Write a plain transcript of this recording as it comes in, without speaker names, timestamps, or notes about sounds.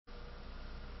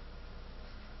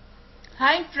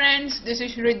Hi friends, this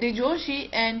is Riddhi Joshi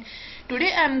and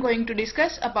today I am going to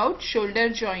discuss about shoulder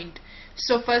joint.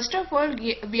 So first of all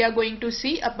we are going to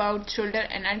see about shoulder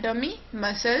anatomy,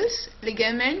 muscles,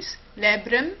 ligaments,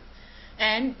 labrum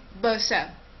and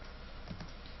bursa.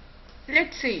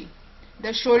 Let's see.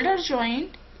 The shoulder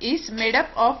joint is made up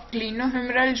of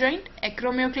glenohumeral joint,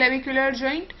 acromioclavicular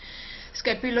joint,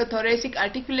 scapulothoracic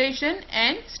articulation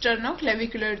and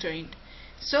sternoclavicular joint.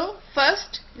 So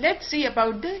first let's see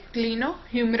about the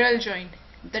glenohumeral joint.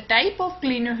 The type of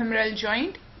glenohumeral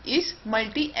joint is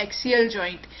multi-axial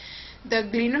joint. The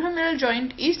glenohumeral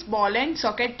joint is ball and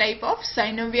socket type of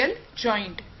synovial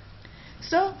joint.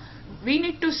 So we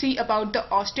need to see about the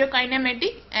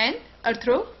osteokinematic and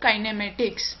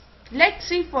arthrokinematics. Let's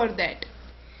see for that.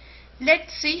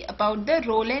 Let's see about the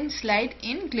roll and slide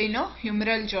in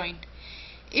glenohumeral joint.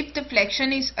 If the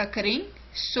flexion is occurring,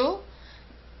 so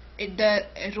the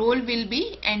roll will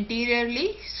be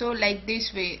anteriorly, so like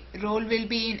this way, roll will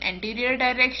be in anterior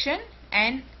direction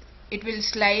and it will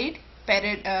slide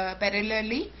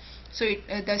parallelly, so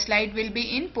the slide will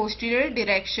be in posterior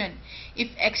direction. If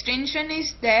extension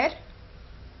is there,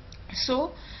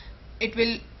 so it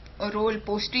will roll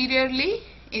posteriorly.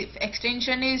 If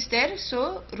extension is there,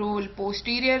 so roll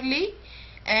posteriorly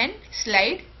and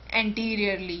slide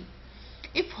anteriorly.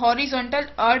 If horizontal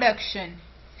adduction,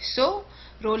 so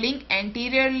rolling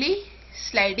anteriorly,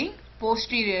 sliding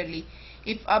posteriorly.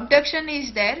 If abduction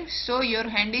is there, so your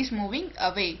hand is moving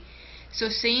away. So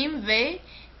same way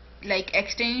like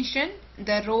extension,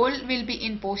 the roll will be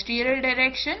in posterior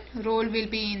direction, roll will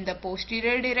be in the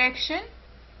posterior direction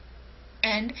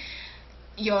and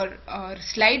your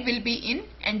slide will be in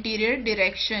anterior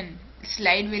direction.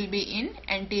 Slide will be in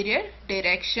anterior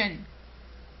direction.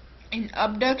 In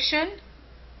abduction,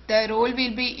 the roll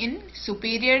will be in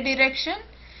superior direction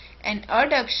and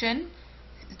adduction,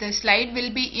 the slide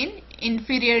will be in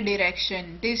inferior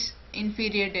direction, this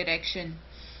inferior direction.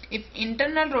 If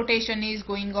internal rotation is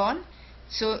going on,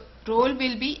 so roll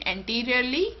will be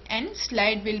anteriorly and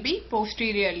slide will be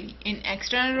posteriorly. In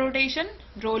external rotation,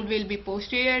 roll will be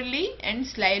posteriorly and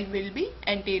slide will be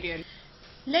anteriorly.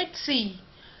 Let's see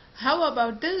how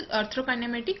about the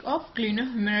arthrokinematic of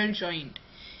glenohumeral joint.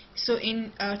 So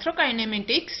in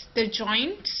arthrokinematics, the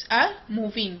joints are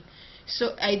moving.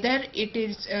 So either it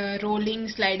is rolling,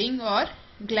 sliding or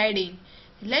gliding.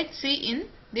 Let's see in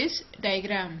this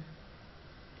diagram.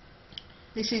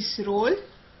 This is roll,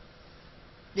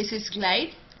 this is glide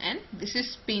and this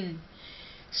is spin.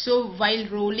 So while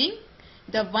rolling,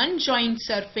 the one joint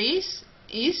surface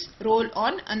is roll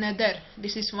on another.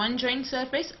 This is one joint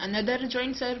surface, another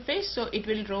joint surface, so it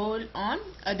will roll on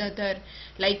another,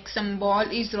 like some ball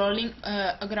is rolling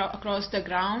across the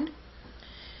ground.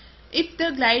 If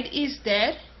the glide is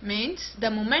there, means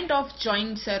the movement of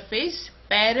joint surface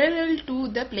parallel to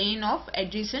the plane of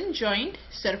adjacent joint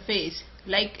surface.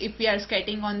 Like if we are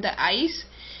skating on the ice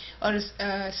or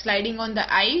sliding on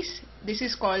the ice, this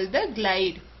is called the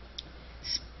glide.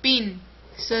 Spin,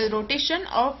 so rotation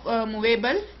of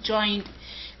movable joint,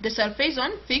 the surface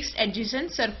on fixed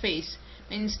adjacent surface,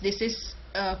 means this is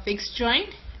fixed joint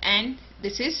and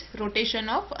this is rotation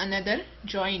of another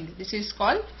joint. This is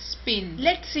called spin.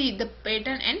 Let's see the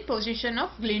pattern and position of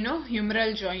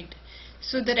glenohumeral joint.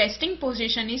 So the resting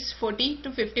position is 40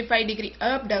 to 55 degree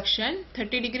abduction,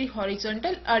 30 degree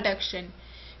horizontal adduction.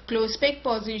 Close peg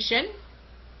position,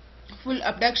 full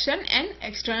abduction and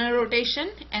external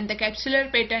rotation, and the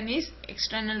capsular pattern is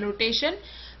external rotation,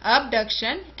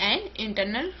 abduction and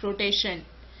internal rotation.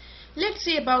 Let's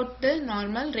see about the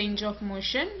normal range of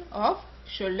motion of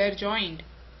shoulder joint.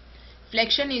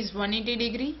 Flexion is 180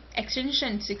 degree,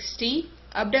 extension 60,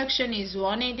 abduction is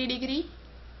 180 degree,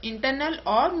 internal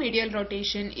or medial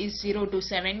rotation is 0 to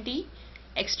 70,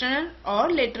 external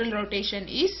or lateral rotation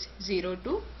is 0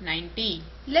 to 90.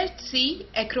 Let's see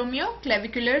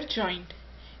acromioclavicular joint.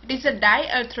 It is a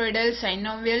diarthroidal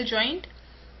synovial joint.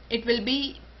 It will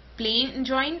be plane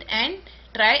joint and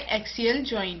triaxial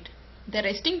joint. The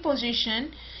resting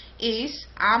position is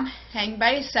arm hang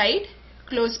by side.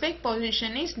 Close peg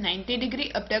position is 90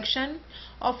 degree abduction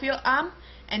of your arm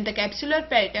and the capsular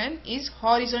pattern is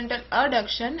horizontal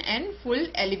adduction and full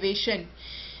elevation.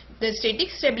 The static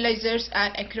stabilizers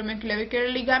are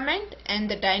acromioclavicular ligament and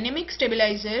the dynamic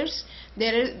stabilizers,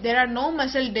 there are no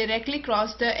muscle directly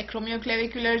cross the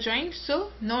acromioclavicular joint,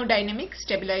 so no dynamic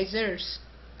stabilizers.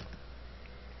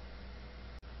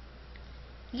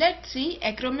 Let's see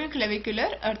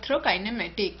acromioclavicular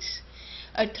arthrokinematics.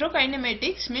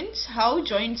 Arthrokinematics means how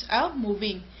joints are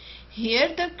moving. Here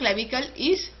the clavicle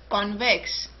is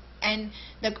convex and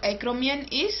the acromion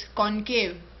is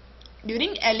concave.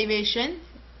 During elevation,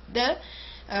 the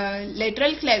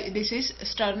This is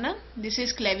sternum, this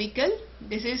is clavicle,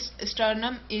 this is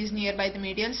sternum is nearby the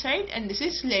medial side, and this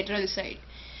is lateral side.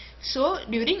 So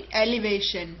during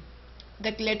elevation,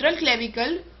 the lateral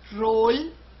clavicle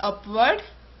roll upward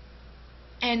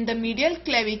and the medial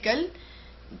clavicle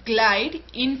glide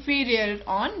inferior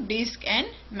on disc and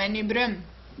manubrium.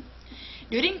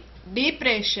 During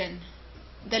depression,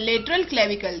 the lateral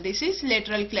clavicle, this is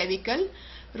lateral clavicle,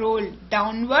 roll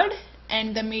downward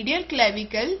and the medial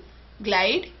clavicle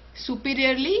glide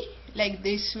superiorly like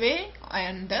this way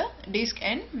on the disc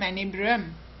and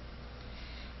manubrium.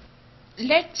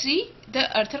 Let's see the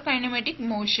arthrokinematic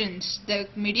motions. The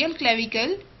medial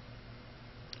clavicle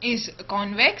is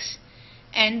convex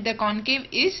and the concave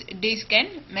is disc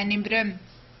and manubrium.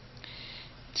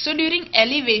 So during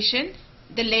elevation,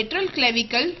 the lateral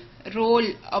clavicle roll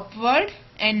upward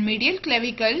and medial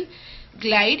clavicle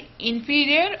glide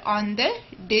inferior on the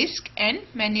disc and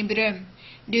manubrium.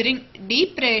 During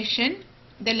depression,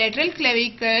 the lateral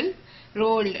clavicle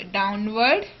roll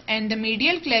downward and the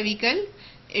medial clavicle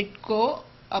go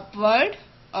upward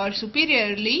or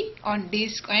superiorly on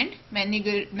disc and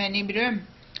manubrium.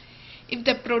 If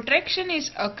the protraction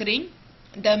is occurring,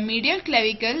 the medial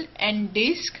clavicle and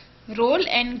disc roll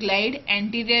and glide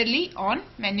anteriorly on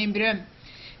manubrium.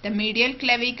 The medial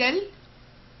clavicle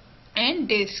and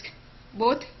disc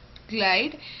both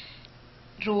glide,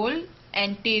 roll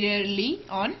anteriorly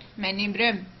on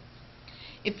manubrium.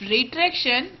 If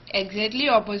retraction, exactly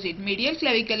opposite, medial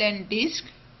clavicle and disc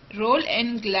roll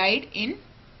and glide in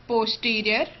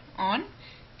posterior on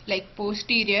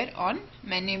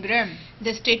manubrium.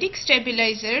 The static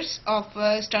stabilizers of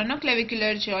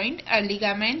sternoclavicular joint are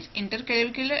ligaments,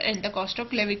 interclavicular and the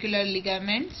costoclavicular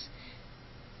ligaments,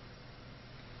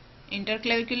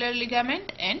 interclavicular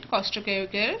ligament and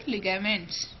costoclavicular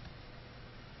ligaments.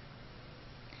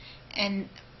 And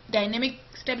dynamic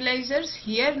stabilizers,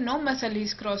 here no muscle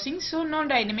is crossing, so no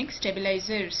dynamic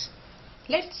stabilizers.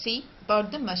 Let's see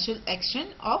about the muscle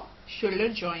action of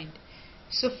shoulder joint.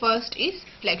 So first is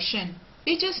flexion.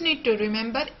 We just need to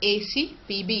remember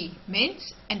ACPB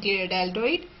means anterior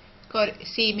deltoid,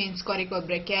 C means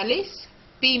coracobrachialis,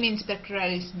 P means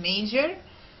pectoralis major,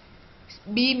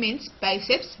 B means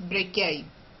biceps brachii.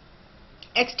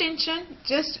 Extension,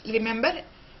 just remember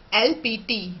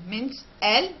LPT means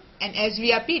L, and as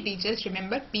we are PT, just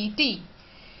remember PT.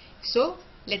 So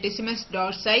latissimus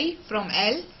dorsi from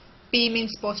L, P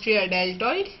means posterior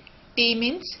deltoid, T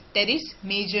means teres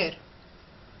major.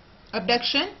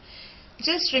 Abduction,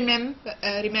 just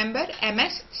remember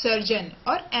MS surgeon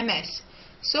or MS.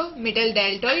 So middle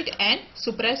deltoid and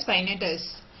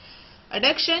supraspinatus.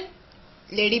 Adduction,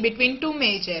 lady between two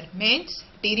major means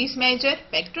teres major,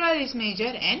 pectoralis major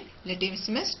and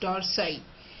latissimus dorsi.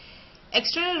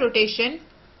 External rotation,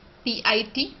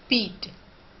 PIT, PEAT.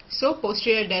 So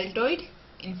posterior deltoid,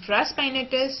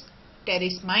 infraspinatus,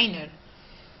 teres minor.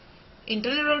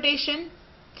 Internal rotation,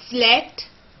 flat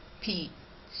P.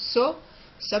 So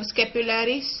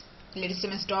subscapularis,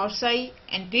 latissimus dorsi,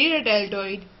 anterior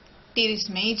deltoid, teres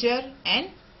major and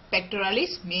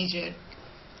pectoralis major.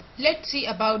 Let's see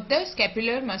about the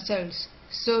scapular muscles.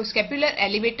 So scapular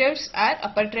elevators are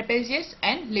upper trapezius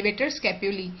and levator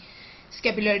scapulae.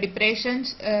 Scapular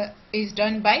depressions is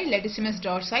done by latissimus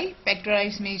dorsi,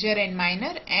 pectoralis major and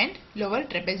minor and lower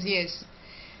trapezius.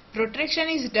 Protraction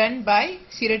is done by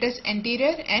serratus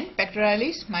anterior and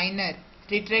pectoralis minor.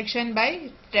 Retraction by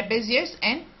trapezius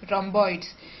and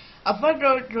rhomboids. Upward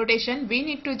rotation, we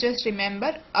need to just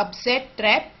remember upset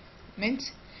trap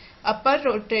means upper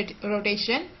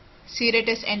rotation,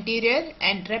 serratus anterior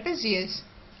and trapezius.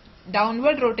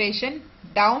 Downward rotation,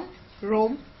 down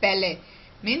rhomb pelle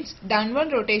means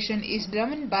downward rotation is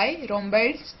done by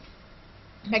rhomboids,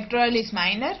 pectoralis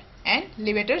minor and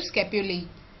levator scapulae.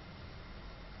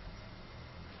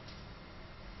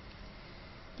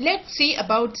 Let's see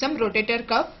about some rotator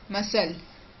cuff muscle.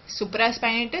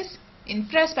 Supraspinatus,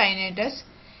 infraspinatus,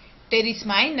 teres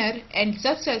minor and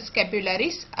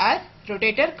subscapularis are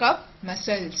rotator cuff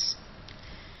muscles.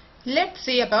 Let's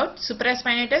see about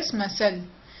supraspinatus muscle.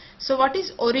 So what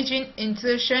is origin,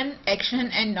 insertion, action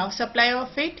and nerve supply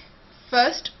of it?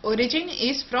 First, origin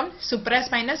is from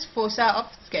supraspinous fossa of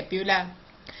scapula.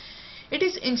 It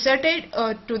is inserted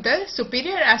to the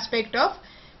superior aspect of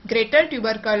greater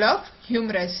tubercle of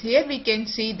humerus. Here we can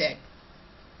see that.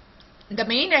 The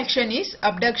main action is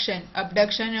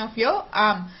abduction of your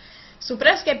arm.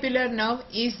 Suprascapular nerve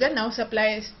is the nerve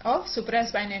supply of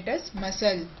supraspinatus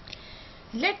muscle.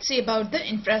 Let's see about the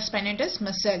infraspinatus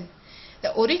muscle.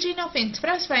 The origin of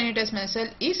infraspinatus muscle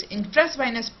is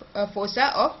infraspinous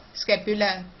fossa of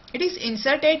scapula. It is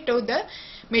inserted to the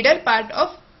middle part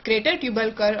of greater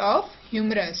tubercle of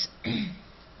humerus.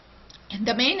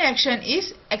 The main action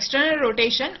is external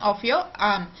rotation of your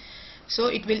arm. So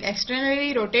it will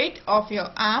externally rotate of your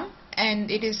arm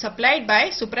and it is supplied by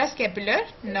suprascapular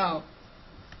nerve.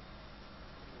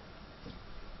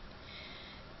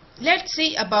 Let's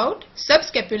see about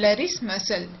subscapularis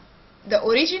muscle. The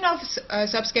origin of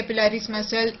subscapularis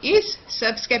muscle is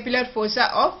subscapular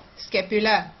fossa of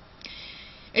scapula.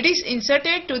 It is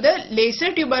inserted to the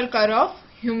lesser tubercle of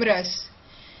humerus.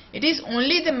 It is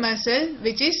only the muscle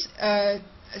which is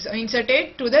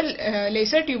inserted to the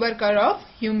lesser tubercle of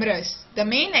humerus. The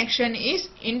main action is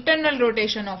internal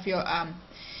rotation of your arm.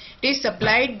 It is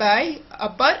supplied by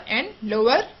upper and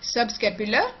lower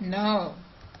subscapular nerve.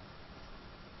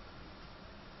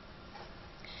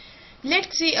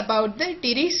 Let's see about the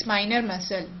teres minor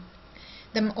muscle.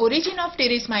 The origin of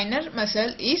teres minor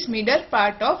muscle is middle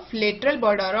part of lateral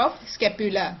border of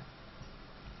scapula.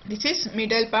 This is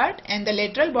middle part and the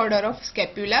lateral border of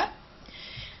scapula.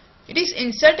 It is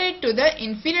inserted to the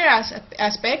inferior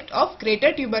aspect of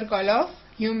greater tubercle of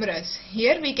humerus.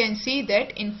 Here we can see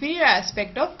that inferior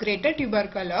aspect of greater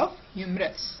tubercle of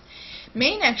humerus.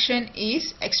 Main action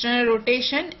is external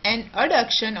rotation and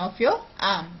adduction of your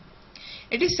arm.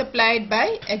 It is supplied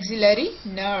by axillary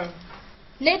nerve.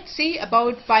 Let's see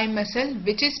about five muscles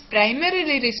which is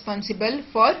primarily responsible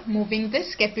for moving the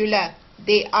scapula.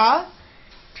 They are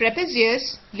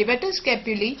trapezius, levator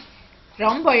scapulae,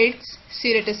 rhomboids,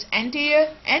 serratus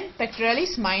anterior and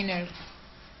pectoralis minor.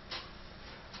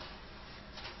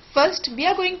 First we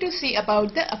are going to see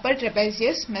about the upper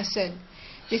trapezius muscle.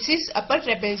 This is upper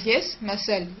trapezius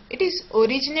muscle. It is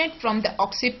originate from the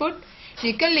occiput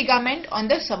nuchal ligament on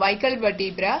the cervical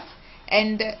vertebra,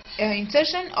 and the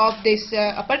insertion of this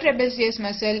upper trapezius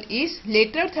muscle is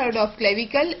lateral third of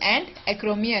clavicle and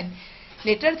acromion.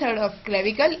 Lateral third of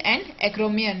clavicle and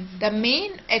acromion. The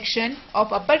main action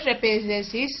of upper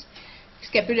trapezius is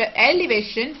scapular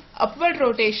elevation, upward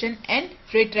rotation and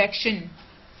retraction.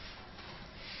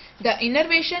 The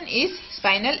innervation is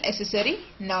spinal accessory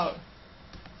nerve.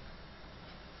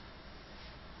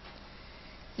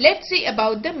 Let's see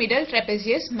about the middle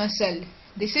trapezius muscle.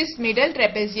 This is middle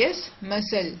trapezius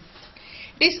muscle.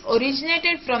 It is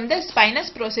originated from the spinous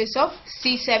process of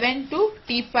C7 to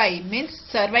T5, means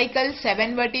cervical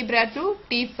 7 vertebra to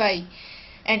T5,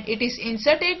 and it is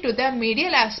inserted to the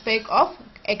medial aspect of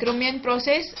acromion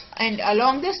process and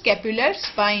along the scapular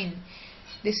spine.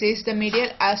 This is the medial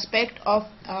aspect of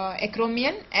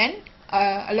acromion and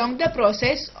along the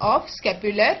process of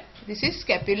scapular. This is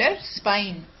scapular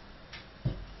spine.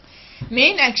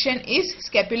 Main action is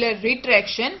scapular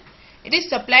retraction. It is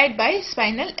supplied by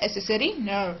spinal accessory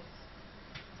nerve.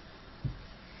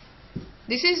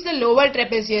 This is the lower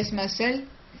trapezius muscle.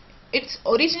 It's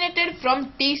originated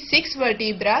from T6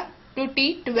 vertebra to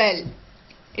T12.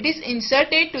 It is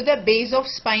inserted to the base of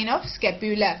spine of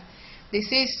scapula.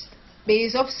 This is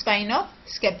base of spine of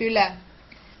scapula.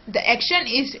 The action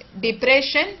is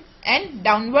depression and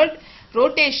downward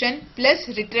rotation plus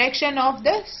retraction of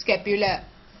the scapula.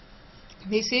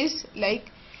 This is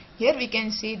like, here we can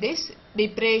see this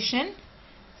depression,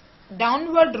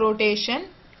 downward rotation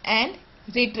and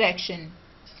retraction.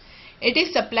 It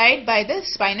is supplied by the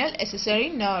spinal accessory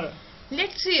nerve.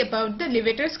 Let's see about the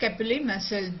levator scapulae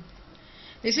muscle.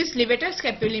 This is levator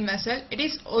scapulae muscle. It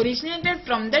is originated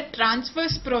from the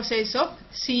transverse process of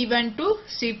C1 to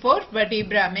C4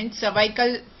 vertebra, means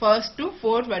cervical 1st to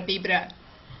 4th vertebra.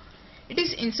 It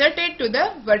is inserted to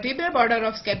the vertebral border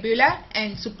of scapula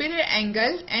and superior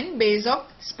angle and base of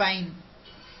spine.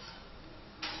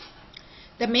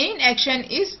 The main action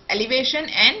is elevation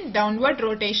and downward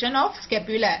rotation of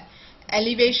scapula.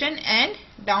 Elevation and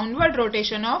downward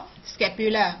rotation of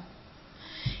scapula.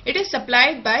 It is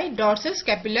supplied by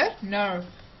dorsoscapular nerve.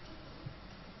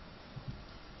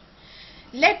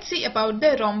 Let's see about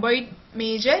the rhomboid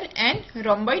major and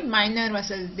rhomboid minor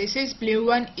muscle. This is blue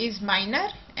one is minor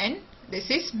and this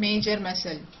is major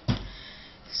muscle.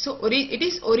 So it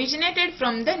is originated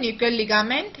from the nuchal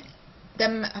ligament.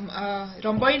 The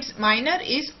rhomboid minor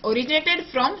is originated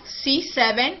from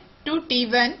C7 to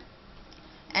T1,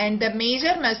 and the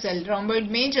major muscle, rhomboid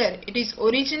major, it is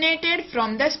originated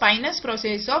from the spinous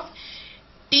process of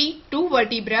T2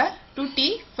 vertebra to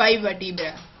T5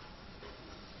 vertebra.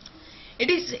 It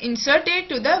is inserted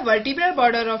to the vertebral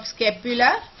border of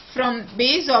scapula from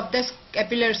base of the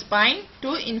scapular spine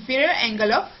to inferior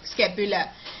angle of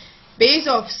scapula. Base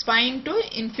of spine to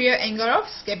inferior angle of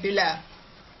scapula.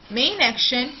 Main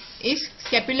action is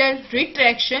scapular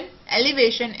retraction,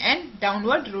 elevation and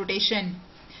downward rotation.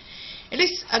 It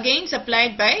is again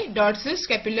supplied by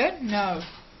dorsoscapular nerve.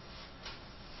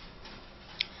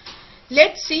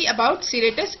 Let's see about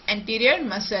serratus anterior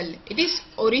muscle. It is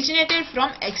originated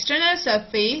from external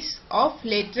surface of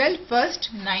lateral first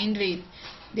 9 rib.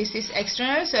 This is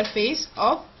external surface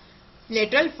of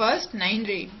lateral first 9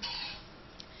 rib.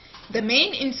 The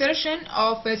main insertion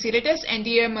of serratus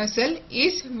anterior muscle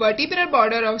is vertebral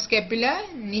border of scapula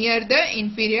near the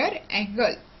inferior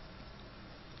angle.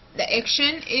 The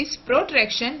action is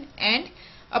protraction and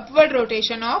upward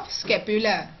rotation of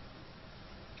scapula.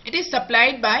 It is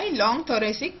supplied by long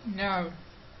thoracic nerve.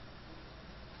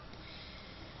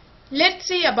 Let's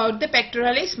see about the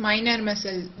pectoralis minor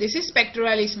muscle. This is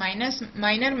pectoralis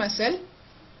minor muscle.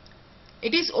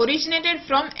 It is originated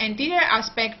from anterior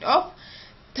aspect of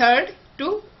 3rd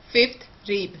to 5th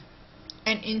rib.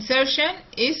 And insertion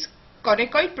is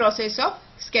coracoid process of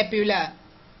scapula.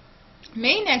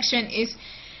 Main action is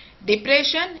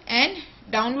depression and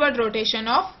downward rotation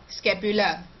of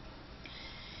scapula.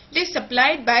 It is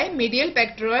supplied by medial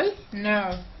pectoral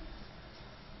nerve.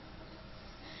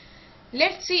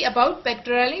 Let's see about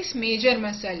pectoralis major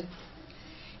muscle.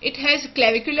 It has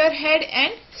clavicular head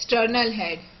and sternal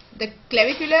head. The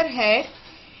clavicular head,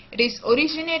 it is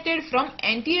originated from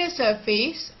anterior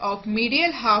surface of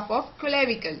medial half of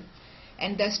clavicle,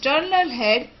 and the sternal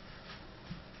head,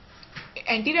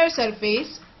 anterior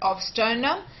surface of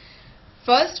sternum,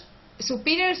 first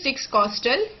superior 6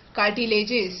 costal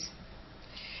cartilages,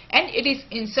 and it is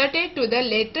inserted to the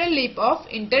lateral lip of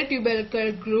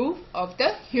intertubercular groove of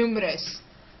the humerus.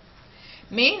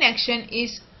 Main action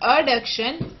is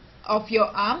adduction of your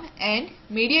arm and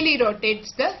medially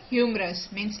rotates the humerus,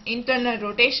 means internal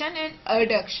rotation and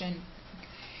adduction.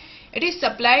 It is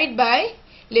supplied by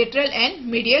lateral and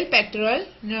medial pectoral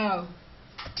nerve.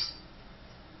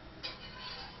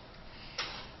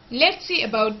 Let's see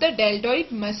about the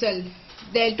deltoid muscle.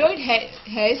 Deltoid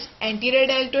has anterior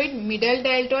deltoid, middle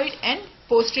deltoid and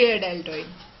posterior deltoid.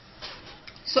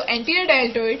 So anterior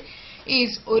deltoid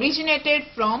is originated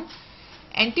from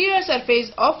anterior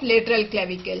surface of lateral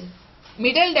clavicle.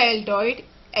 Middle deltoid,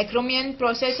 acromion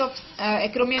process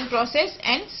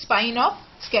and spine of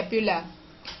scapula.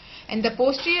 And the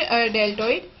posterior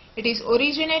deltoid, it is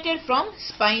originated from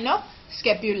spine of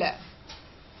scapula.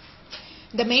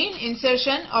 The main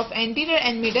insertion of anterior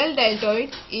and middle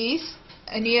deltoid is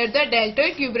near the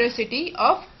deltoid tuberosity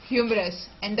of humerus,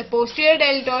 and the posterior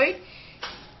deltoid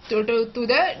to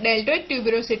the deltoid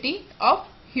tuberosity of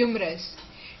humerus.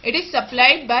 It is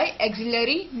supplied by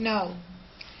axillary nerve.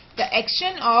 The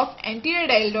action of anterior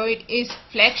deltoid is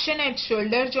flexion at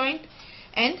shoulder joint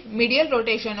and medial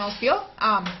rotation of your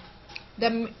arm.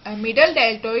 The middle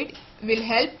deltoid will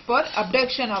help for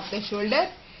abduction of the shoulder,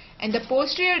 and the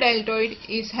posterior deltoid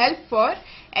is help for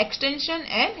extension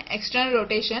and external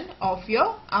rotation of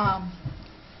your arm.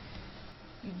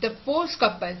 The force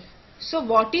couple. So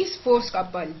what is force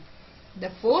couple?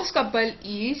 The force couple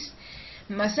is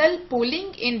muscle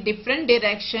pulling in different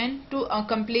direction to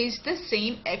accomplish the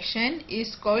same action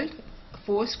is called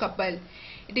force couple.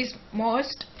 It is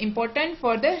most important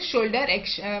for the shoulder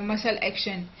muscle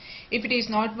action. If it is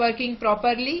not working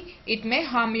properly, it may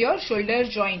harm your shoulder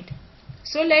joint.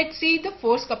 So let's see the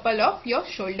force couple of your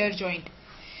shoulder joint.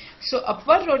 So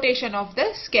upward rotation of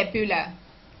the scapula.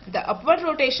 The upward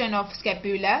rotation of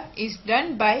scapula is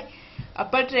done by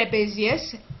upper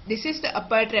trapezius. This is the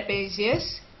upper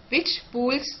trapezius which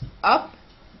pulls up,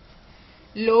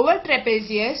 lower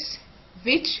trapezius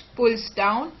which pulls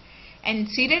down, and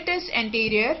serratus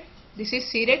anterior. This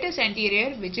is serratus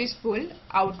anterior which is pulled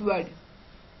outward.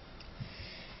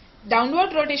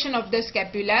 Downward rotation of the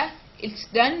scapula, it's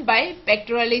done by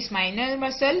pectoralis minor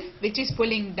muscle which is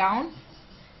pulling down,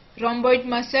 rhomboid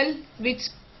muscle which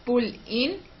pull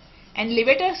in, and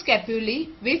levator scapulae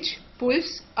which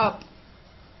pulls up.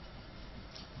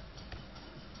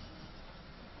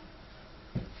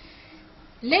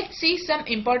 Let's see some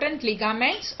important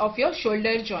ligaments of your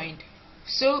shoulder joint.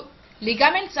 So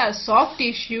ligaments are soft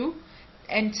tissue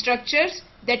and structures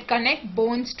that connect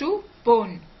bones to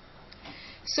bone.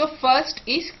 So first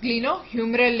is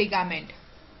glenohumeral ligament.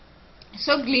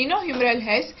 So glenohumeral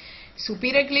has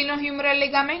superior glenohumeral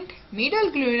ligament,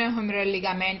 middle glenohumeral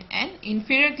ligament and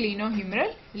inferior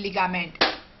glenohumeral ligament.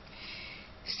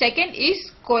 Second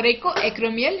is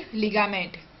coracoacromial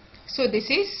ligament. So this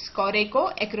is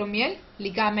coracoacromial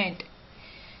ligament.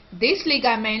 This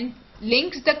ligament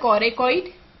links the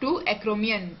coracoid to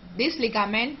acromion. This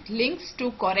ligament links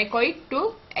to coracoid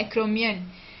to acromion.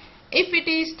 If it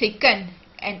is thickened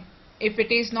and if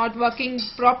it is not working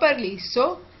properly,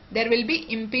 so there will be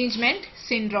impingement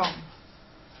syndrome.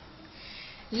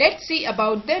 Let's see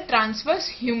about the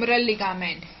transverse humeral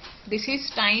ligament. This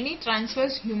is tiny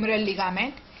transverse humeral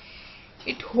ligament.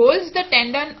 It holds the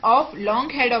tendon of long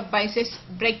head of biceps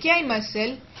brachii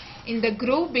muscle in the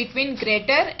groove between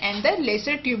greater and the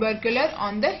lesser tubercular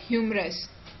on the humerus.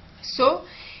 So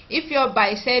if your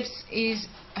biceps is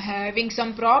having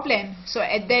some problem, so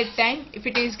at that time if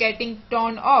it is getting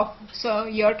torn off, so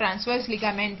your transverse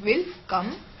ligament will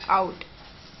come out.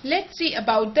 Let's see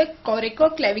about the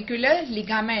coracoclavicular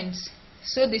ligaments.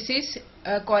 So this is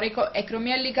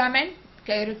coracoacromial ligament,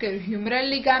 coracohumeral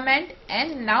ligament,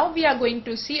 and now we are going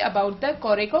to see about the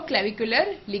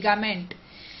coracoclavicular ligament.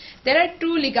 There are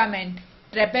two ligaments,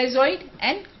 trapezoid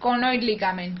and conoid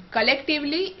ligament.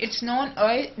 Collectively it's known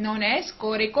as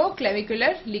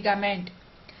coracoclavicular ligament.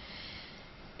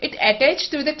 It attaches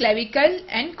to the clavicle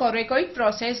and coracoid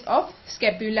process of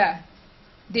scapula.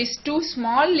 These two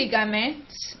small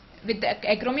ligaments with the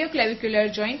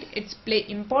acromioclavicular joint, it play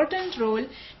important role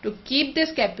to keep the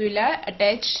scapula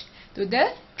attached to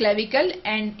the clavicle,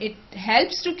 and it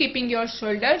helps to keeping your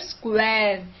shoulder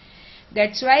square.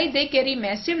 That's why they carry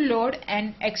massive load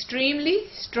and extremely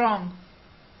strong.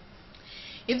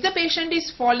 If the patient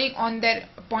is falling on their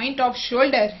point of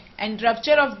shoulder and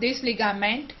rupture of this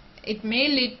ligament, it may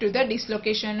lead to the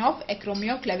dislocation of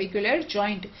acromioclavicular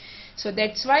joint. So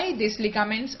that's why these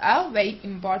ligaments are very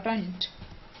important.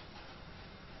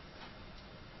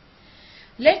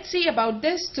 Let's see about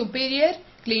the superior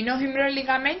glenohumeral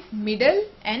ligament, middle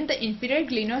and the inferior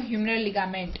glenohumeral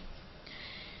ligament.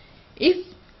 If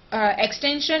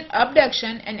extension,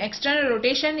 abduction and external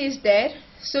rotation is there,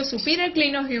 so superior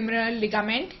glenohumeral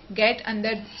ligament get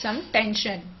under some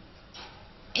tension.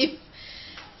 If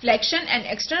flexion and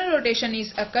external rotation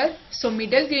is occur, so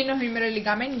middle glenohumeral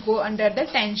ligament go under the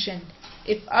tension.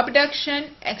 If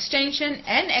abduction, extension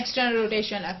and external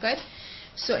rotation occur,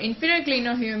 so inferior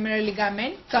glenohumeral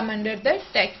ligament come under the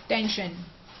tension.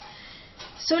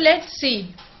 So let's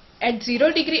see. At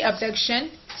 0 degree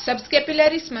abduction,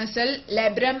 subscapularis muscle,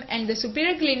 labrum and the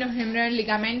superior glenohumeral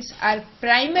ligaments are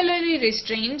primarily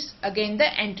restrained against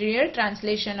the anterior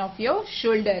translation of your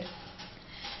shoulder.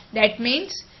 That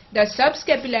means the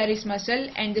subscapularis muscle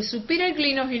and the superior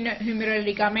glenohumeral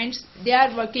ligaments, they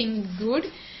are working good,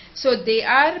 so they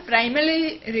are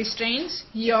primarily restrains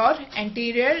your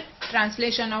anterior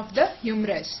translation of the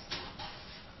humerus.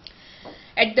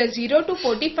 At the 0 to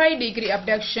 45 degree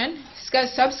abduction,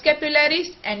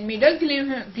 subscapularis and middle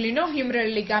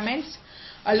glenohumeral ligaments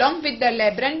along with the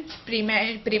labrum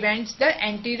prevents the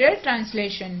anterior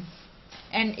translation.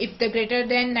 And if the greater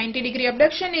than 90 degree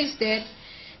abduction is there,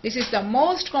 this is the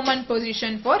most common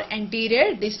position for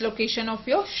anterior dislocation of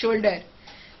your shoulder.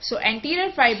 So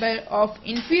anterior fiber of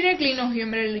inferior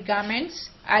glenohumeral ligaments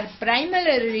are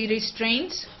primarily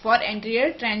restraints for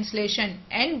anterior translation,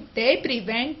 and they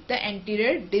prevent the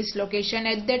anterior dislocation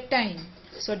at that time.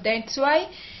 So that's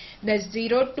why the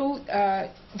 0 to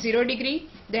 0 degree,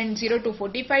 then 0 to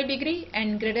 45 degree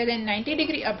and greater than 90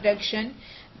 degree abduction,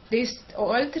 these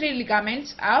all three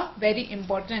ligaments are very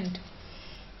important.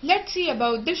 Let's see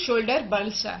about the shoulder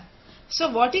bursa.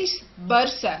 So what is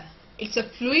bursa? It's a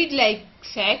fluid-like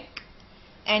sac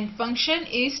and function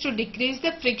is to decrease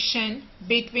the friction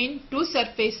between two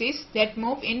surfaces that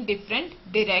move in different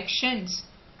directions.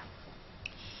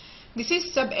 This is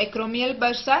subacromial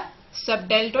bursa,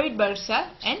 subdeltoid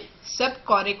bursa and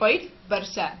subcoracoid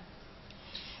bursa.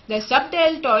 The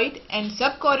subdeltoid and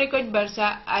subcoracoid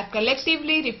bursa are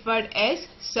collectively referred as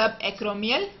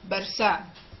subacromial bursa.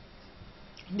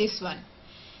 This one,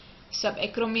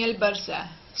 subacromial bursa.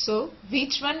 So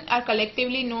which one are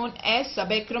collectively known as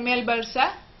subacromial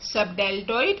bursa?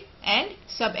 Subdeltoid and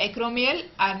subacromial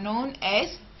are known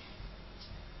as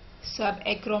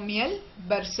subacromial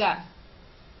bursa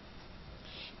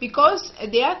because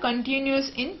they are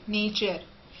continuous in nature.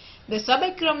 The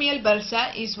subacromial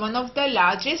bursa is one of the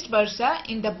largest bursa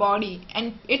in the body,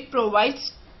 and it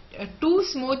provides two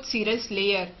smooth serous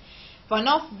layers, one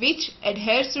of which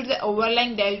adheres to the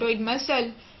overlying deltoid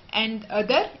muscle and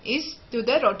other is to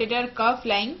the rotator cuff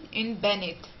lying in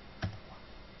beneath.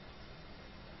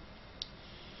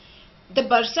 The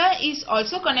bursa is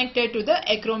also connected to the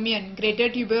acromion, greater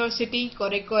tuberosity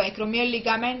coracoacromial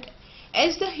ligament.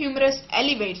 As the humerus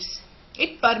elevates,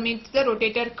 it permits the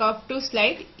rotator cuff to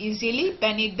slide easily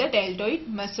beneath the deltoid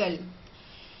muscle.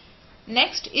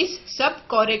 Next is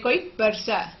subcoracoid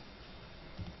bursa.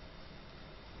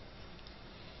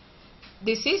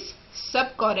 This is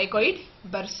subcoracoid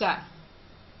bursa.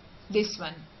 This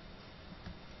one.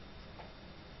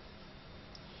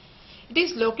 It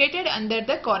is located under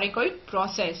the coracoid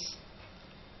process.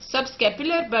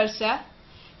 Subscapular bursa.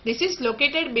 This is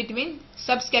located between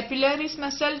subscapularis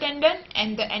muscle tendon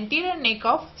and the anterior neck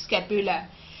of scapula.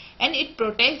 and it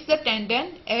protects the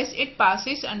tendon as it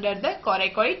passes under the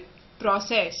coracoid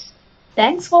process.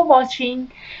 Thanks for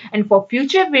watching, and for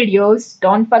future videos,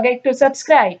 don't forget to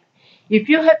subscribe. If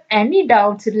you have any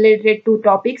doubts related to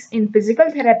topics in physical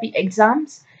therapy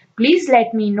exams, please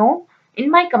let me know in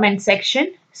my comment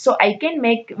section so I can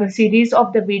make a series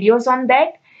of the videos on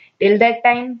that. Till that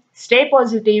time, stay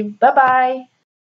positive. Bye bye.